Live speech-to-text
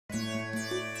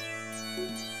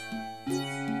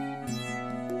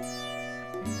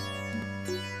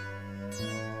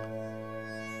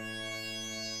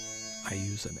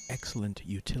excellent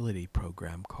utility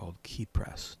program called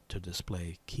QiPress to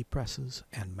display key presses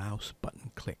and mouse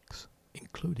button clicks,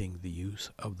 including the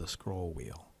use of the scroll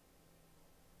wheel.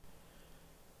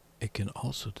 It can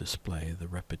also display the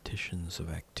repetitions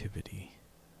of activity,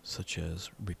 such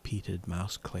as repeated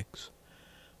mouse clicks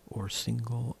or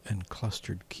single and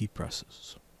clustered key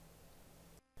presses.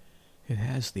 It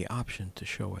has the option to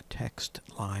show a text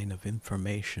line of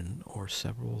information or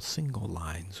several single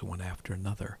lines one after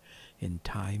another in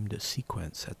timed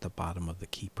sequence at the bottom of the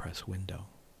QiPress window.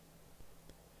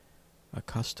 A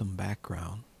custom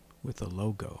background with a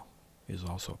logo is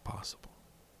also possible.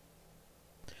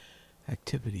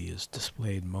 Activity is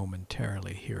displayed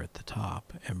momentarily here at the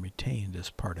top and retained as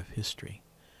part of history.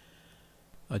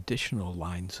 Additional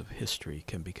lines of history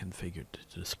can be configured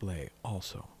to display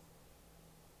also.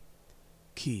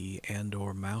 Key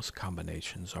and/or mouse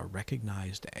combinations are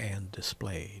recognized and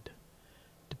displayed.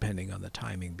 Depending on the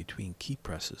timing between key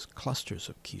presses, clusters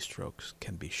of keystrokes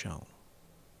can be shown.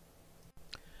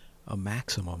 A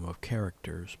maximum of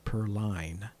characters per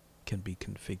line can be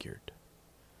configured.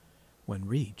 When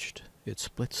reached, it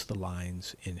splits the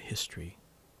lines in history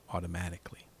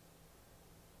automatically.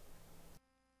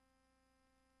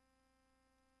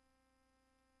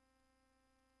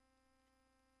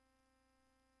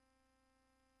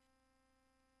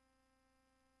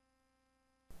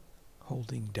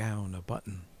 Holding down a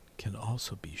button can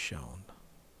also be shown.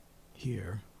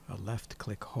 Here, a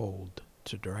left-click hold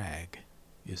to drag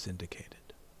is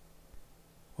indicated.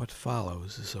 What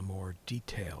follows is a more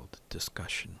detailed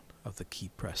discussion of the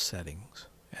QiPress settings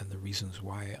and the reasons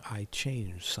why I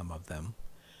changed some of them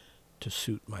to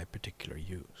suit my particular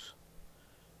use.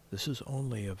 This is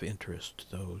only of interest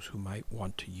to those who might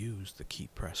want to use the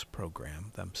QiPress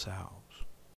program themselves.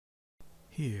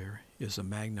 Here is a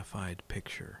magnified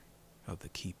picture of the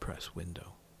QiPress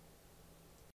window.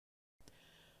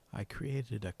 I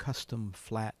created a custom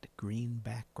flat green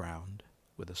background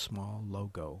with a small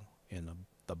logo in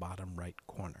the bottom right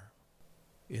corner.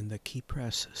 In the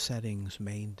QiPress Settings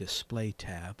main display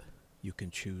tab, you can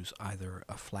choose either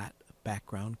a flat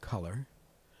background color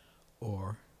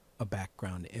or a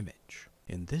background image.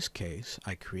 In this case,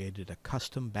 I created a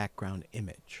custom background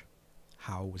image.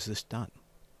 How was this done?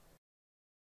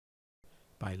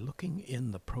 By looking in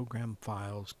the Program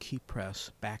Files QiPress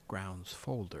Backgrounds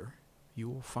folder, you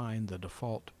will find the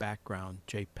default background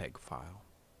JPEG file.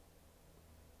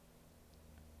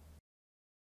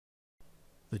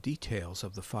 The details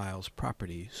of the file's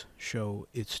properties show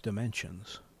its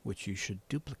dimensions, which you should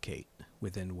duplicate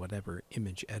within whatever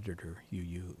image editor you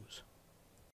use.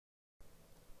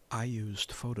 I used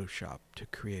Photoshop to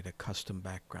create a custom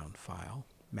background file,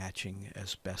 matching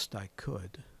as best I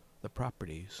could the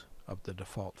properties of the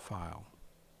default file.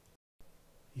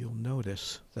 You'll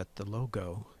notice that the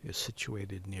logo is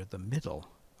situated near the middle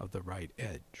of the right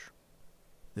edge.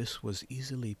 This was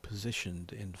easily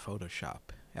positioned in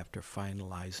Photoshop after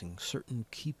finalizing certain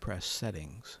QiPress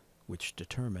settings which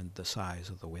determined the size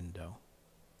of the window.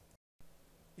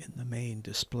 In the main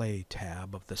display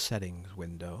tab of the settings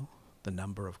window, the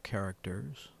number of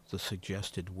characters, the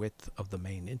suggested width of the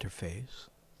main interface,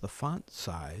 the font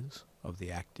size of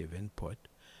the active input,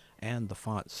 and the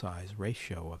font size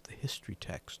ratio of the history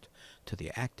text to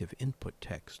the active input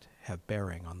text have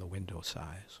bearing on the window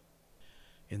size.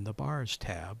 In the Bars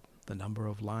tab, the number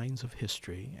of lines of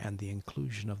history and the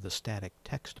inclusion of the static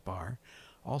text bar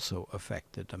also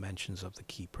affect the dimensions of the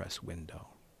QiPress window.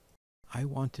 I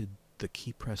wanted the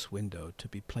QiPress window to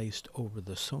be placed over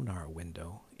the Sonar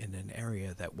window in an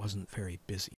area that wasn't very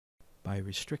busy. By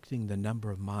restricting the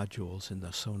number of modules in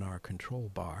the Sonar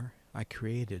control bar, I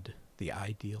created the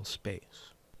ideal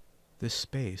space. This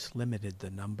space limited the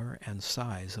number and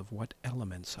size of what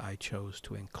elements I chose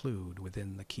to include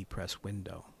within the QiPress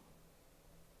window.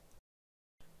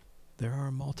 There are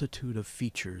a multitude of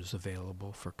features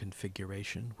available for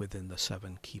configuration within the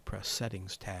 7 QiPress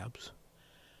settings tabs.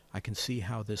 I can see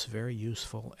how this very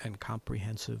useful and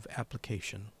comprehensive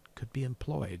application could be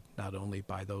employed not only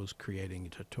by those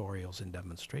creating tutorials and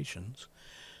demonstrations,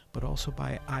 but also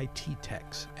by IT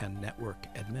techs and network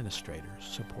administrators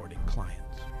supporting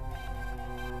clients.